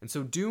 And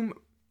so Doom,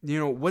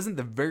 wasn't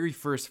the very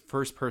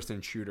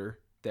first-person shooter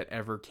that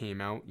ever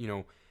came out.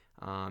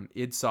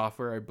 id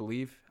Software, I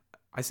believe.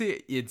 I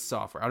say id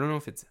Software. I don't know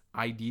if it's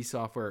ID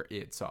Software or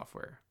id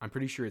Software. I'm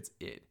pretty sure it's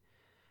id.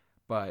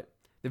 But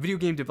the video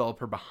game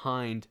developer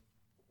behind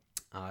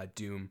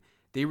Doom,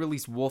 they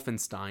released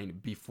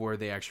Wolfenstein before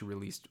they actually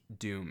released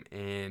Doom.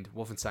 And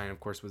Wolfenstein,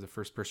 of course, was a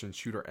first-person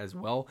shooter as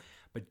well.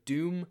 But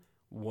Doom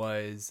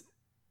was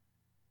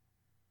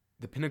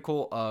the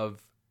pinnacle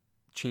of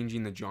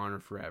changing the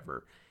genre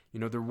forever.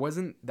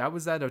 That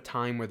was at a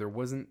time where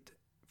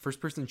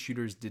first-person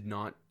shooters did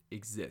not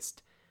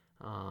exist.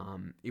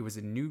 It was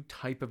a new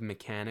type of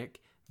mechanic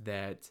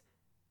that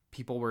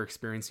people were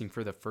experiencing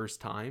for the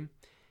first time,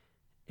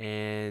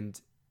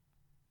 and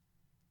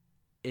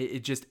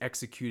it just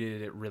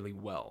executed it really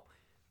well.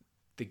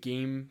 The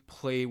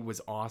gameplay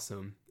was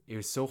awesome. It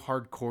was so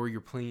hardcore.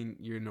 You're playing,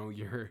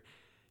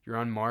 you're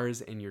on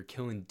Mars and you're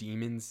killing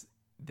demons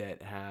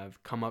that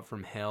have come up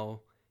from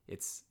hell.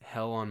 It's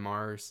hell on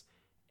Mars.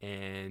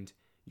 And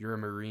you're a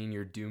Marine,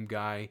 you're a Doom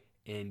guy,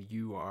 and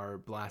you are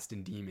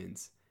blasting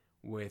demons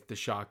with the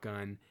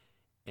shotgun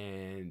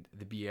and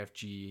the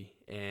BFG,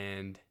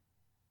 and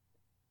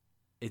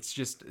it's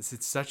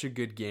such a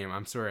good game.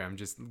 I'm sorry, I'm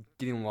just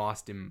getting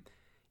lost in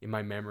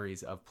my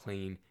memories of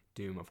playing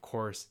Doom. Of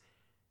course,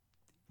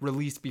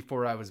 released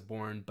before I was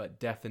born, but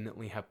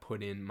definitely have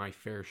put in my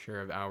fair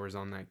share of hours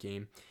on that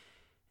game.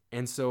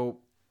 And so,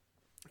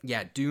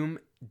 yeah, Doom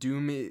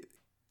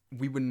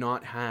we would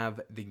not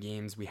have the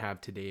games we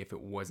have today if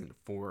it wasn't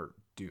for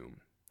Doom.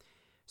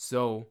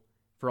 So,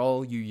 for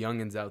all you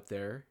youngins out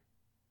there,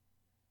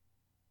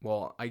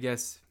 well, I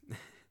guess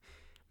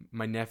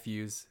my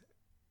nephews,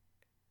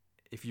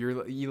 if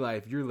you're Eli,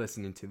 if you're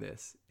listening to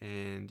this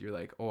and you're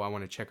like, oh, I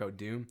want to check out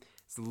Doom,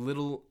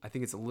 I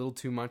think it's a little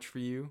too much for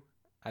you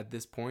at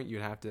this point.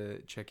 You'd have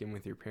to check in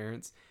with your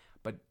parents,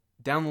 but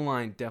down the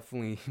line,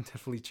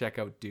 definitely check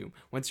out Doom.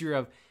 Once you're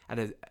of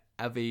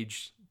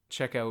age,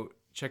 check out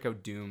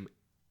Doom,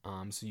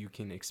 so you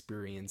can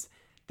experience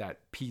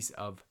that piece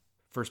of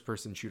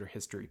first-person shooter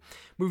history.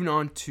 Moving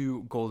on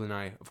to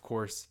GoldenEye, of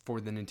course,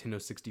 for the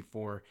Nintendo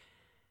 64,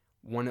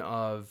 one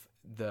of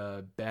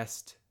the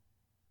best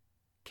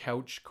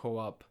couch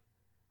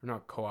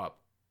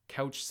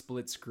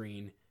split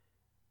screen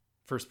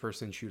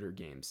first-person shooter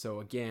games. So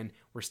again,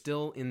 we're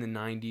still in the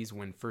 90s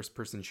when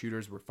first-person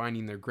shooters were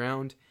finding their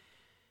ground,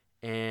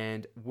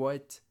 and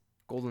what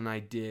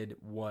GoldenEye did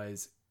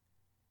was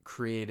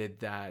created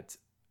that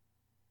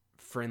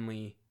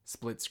friendly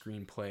split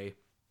screen play.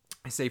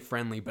 I say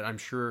friendly, but I'm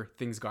sure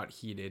things got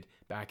heated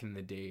back in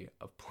the day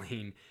of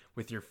playing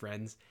with your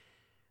friends.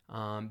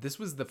 This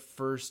was the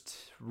first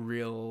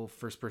real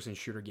first-person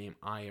shooter game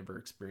I ever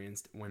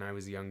experienced when I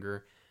was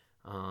younger.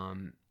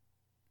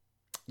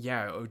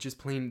 Just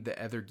playing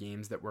the other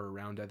games that were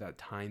around at that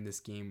time, this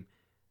game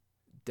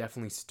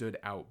definitely stood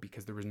out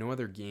because there was no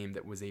other game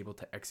that was able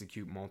to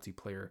execute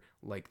multiplayer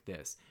like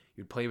this.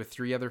 You'd play with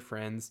 3 other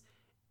friends,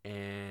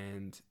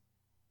 and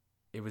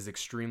it was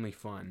extremely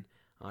fun.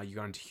 You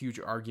got into huge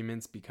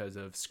arguments because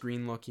of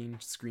screen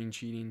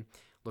cheating,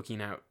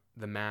 looking at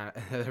the map,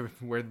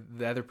 where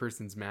the other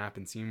person's map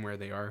and seeing where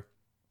they are.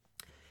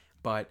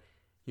 But,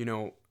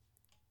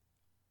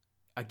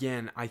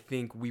 again, I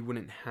think we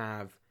wouldn't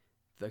have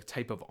the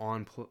type of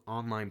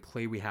online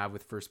play we have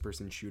with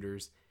first-person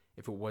shooters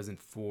if it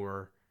wasn't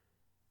for,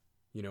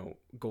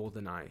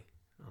 GoldenEye.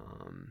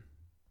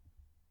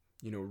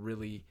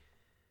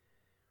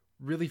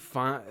 Really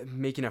fun,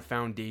 making a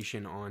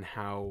foundation on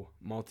how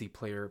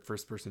multiplayer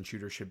first-person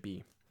shooters should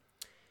be.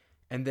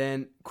 And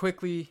then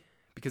quickly,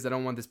 because I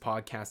don't want this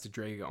podcast to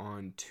drag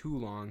on too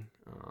long,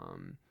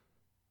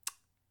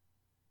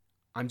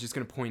 I'm just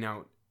going to point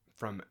out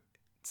from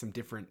some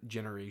different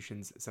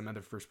generations some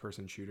other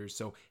first-person shooters.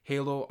 So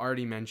Halo,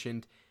 already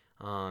mentioned,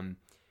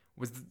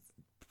 was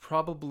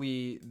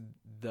probably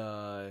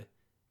the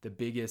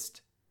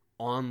biggest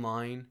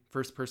online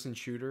first-person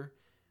shooter.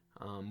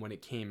 When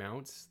it came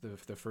out,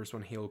 the first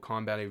one, Halo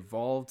Combat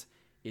Evolved,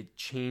 it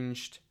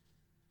changed.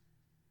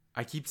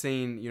 I keep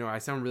saying, I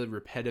sound really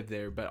repetitive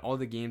there, but all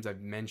the games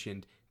I've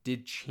mentioned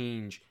did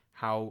change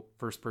how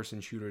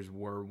first-person shooters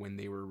were when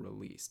they were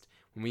released.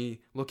 When we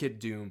look at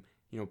Doom,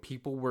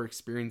 people were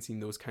experiencing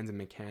those kinds of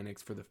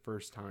mechanics for the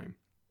first time.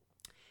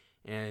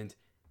 And,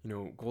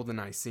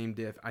 GoldenEye, same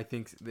diff. I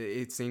think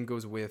same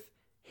goes with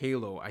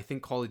Halo. I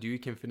think Call of Duty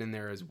can fit in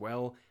there as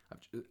well.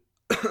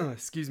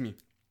 Excuse me.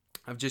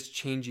 Of just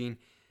changing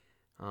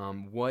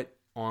what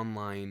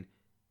online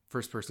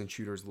first-person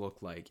shooters look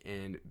like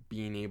and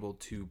being able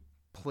to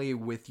play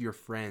with your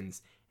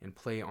friends and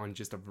play on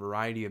just a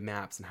variety of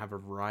maps and have a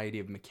variety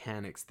of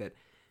mechanics that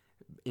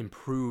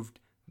improved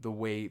the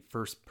way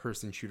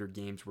first-person shooter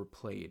games were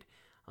played.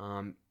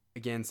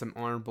 Again, some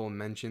honorable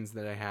mentions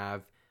that I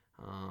have.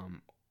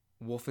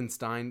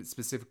 Wolfenstein,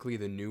 specifically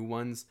the new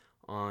ones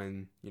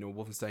on,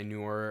 Wolfenstein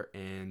New Order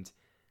and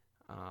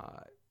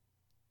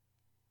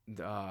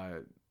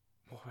Wolfenstein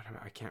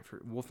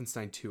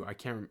 2.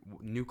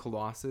 New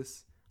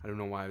Colossus. I don't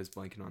know why I was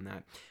blanking on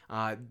that.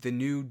 The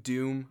new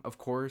Doom, of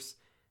course,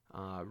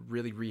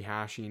 really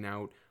rehashing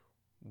out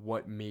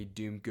what made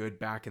Doom good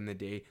back in the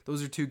day.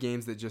 Those are 2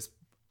 games that just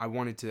I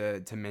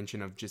wanted to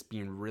mention of just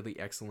being really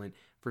excellent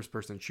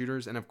first-person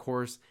shooters. And of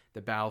course,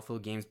 the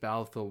Battlefield games.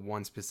 Battlefield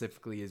 1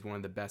 specifically is one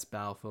of the best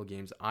Battlefield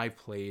games I've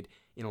played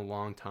in a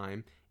long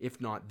time,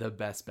 if not the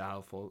best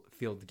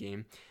Battlefield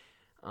game.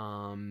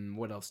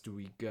 What else do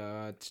we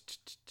got?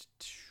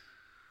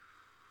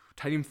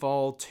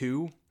 Titanfall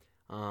 2.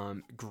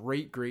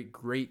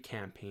 Great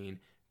campaign.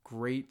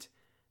 Great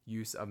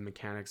use of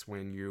mechanics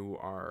when you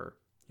are,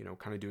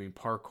 kind of doing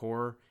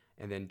parkour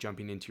and then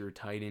jumping into your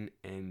Titan,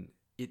 and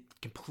it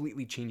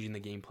completely changing the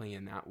gameplay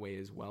in that way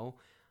as well.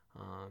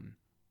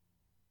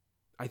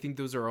 I think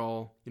those are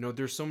all,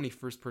 there's so many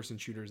first-person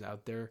shooters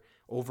out there.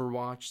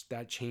 Overwatch,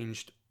 that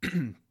changed,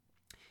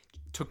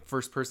 took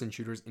first-person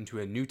shooters into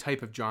a new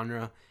type of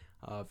genre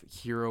of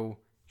hero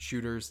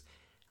shooters.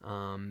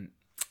 I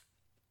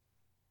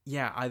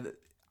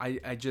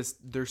just,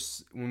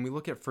 when we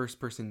look at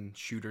first-person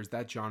shooters,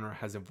 that genre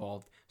has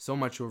evolved so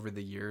much over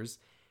the years,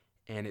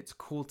 and it's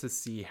cool to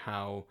see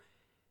how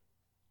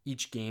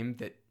each game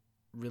that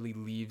really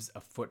leaves a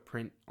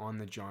footprint on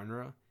the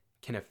genre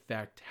can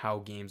affect how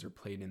games are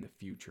played in the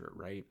future,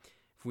 right?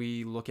 If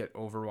we look at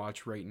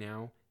Overwatch right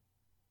now,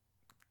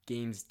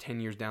 games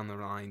 10 years down the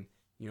line,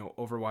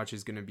 Overwatch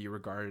is going to be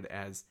regarded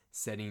as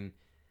setting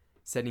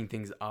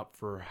things up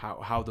for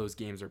how those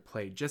games are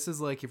played. Just as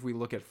like if we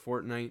look at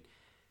Fortnite,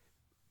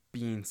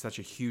 being such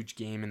a huge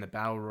game in the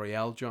Battle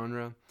Royale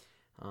genre.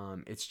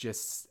 It's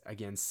just,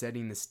 again,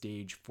 setting the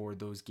stage for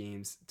those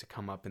games to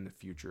come up in the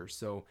future.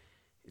 So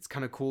it's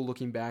kind of cool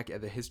looking back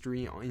at the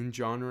history in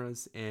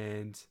genres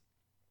and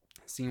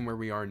seeing where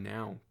we are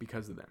now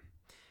because of them.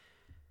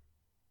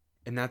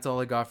 And that's all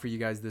I got for you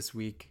guys this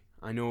week.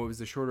 I know it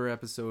was a shorter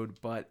episode,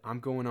 but I'm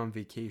going on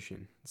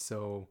vacation.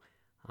 So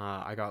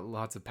I got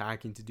lots of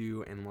packing to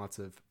do and lots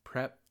of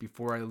prep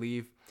before I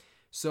leave.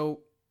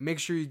 So make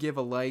sure you give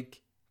a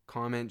like,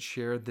 comment,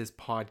 share this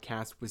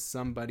podcast with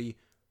somebody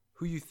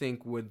who you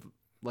think would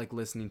like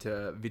listening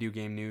to video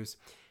game news.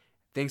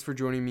 Thanks for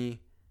joining me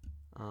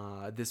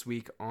this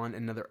week on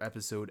another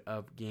episode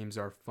of Games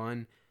Are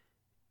Fun.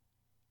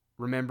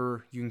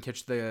 Remember, you can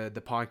catch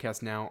the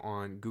podcast now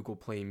on Google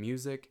Play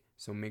Music.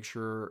 So make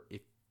sure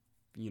if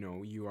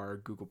you are a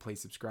Google Play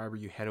subscriber,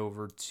 you head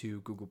over to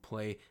Google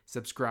Play,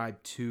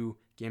 subscribe to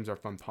Games Are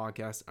Fun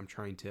podcast. I'm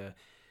trying to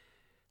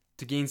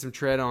gain some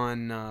tread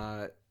on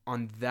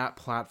that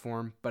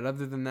platform. But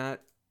other than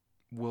that,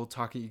 we'll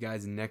talk to you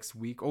guys next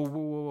week. Oh,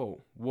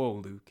 whoa,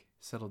 Luke,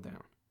 settle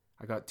down.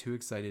 I got too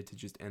excited to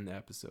just end the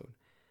episode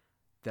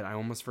that I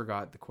almost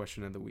forgot the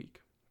question of the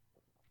week.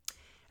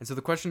 And so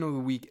the question of the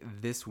week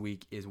this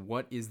week is,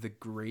 what is the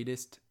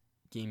greatest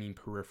gaming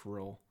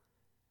peripheral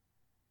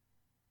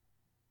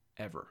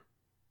ever?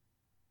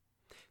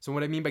 So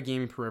what I mean by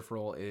gaming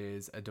peripheral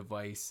is a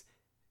device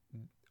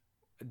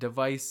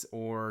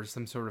or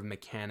some sort of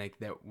mechanic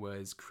that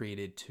was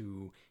created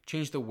to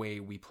change the way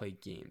we play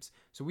games.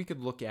 So we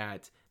could look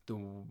at the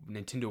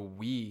Nintendo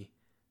Wii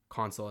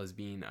console as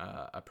being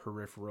a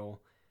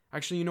peripheral.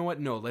 Actually, you know what?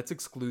 No, let's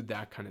exclude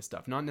that kind of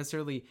stuff. Not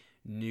necessarily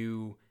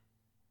new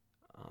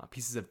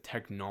pieces of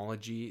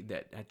technology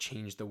that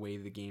changed the way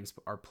the games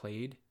are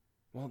played.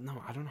 Well,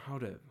 no, I don't know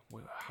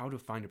how to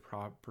find a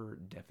proper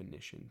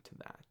definition to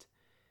that.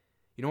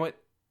 You know what?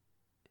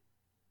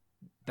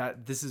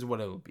 This is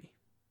what it'll be.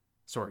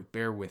 Sorry,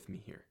 bear with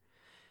me here.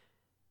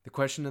 The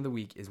question of the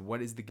week is,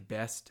 what is the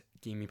best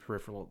gaming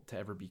peripheral to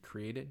ever be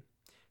created?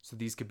 So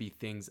these could be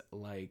things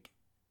like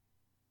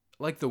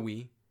the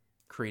Wii,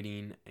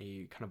 creating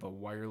a kind of a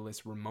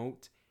wireless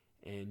remote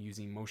and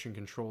using motion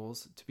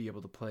controls to be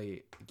able to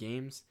play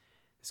games.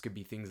 This could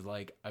be things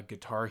like a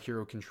Guitar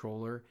Hero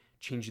controller,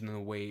 changing the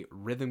way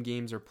rhythm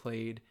games are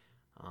played,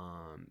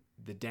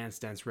 the Dance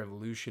Dance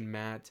Revolution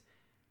mat,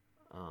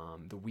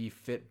 the Wii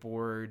Fit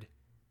board,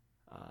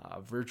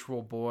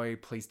 Virtual Boy,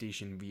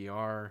 PlayStation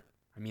VR.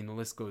 I mean, the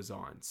list goes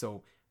on.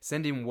 So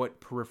send in what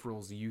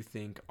peripherals you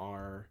think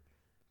are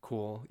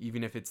cool,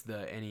 even if it's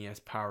the NES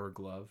Power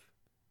Glove.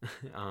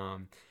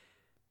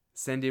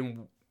 Send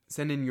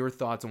in your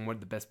thoughts on what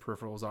the best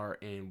peripherals are,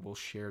 and we'll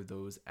share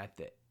those at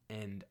the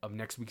end of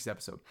next week's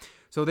episode.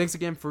 So thanks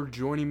again for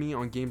joining me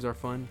on Games Are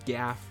Fun,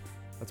 GAF,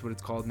 that's what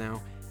it's called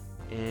now,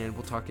 and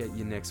we'll talk at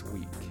you next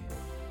week.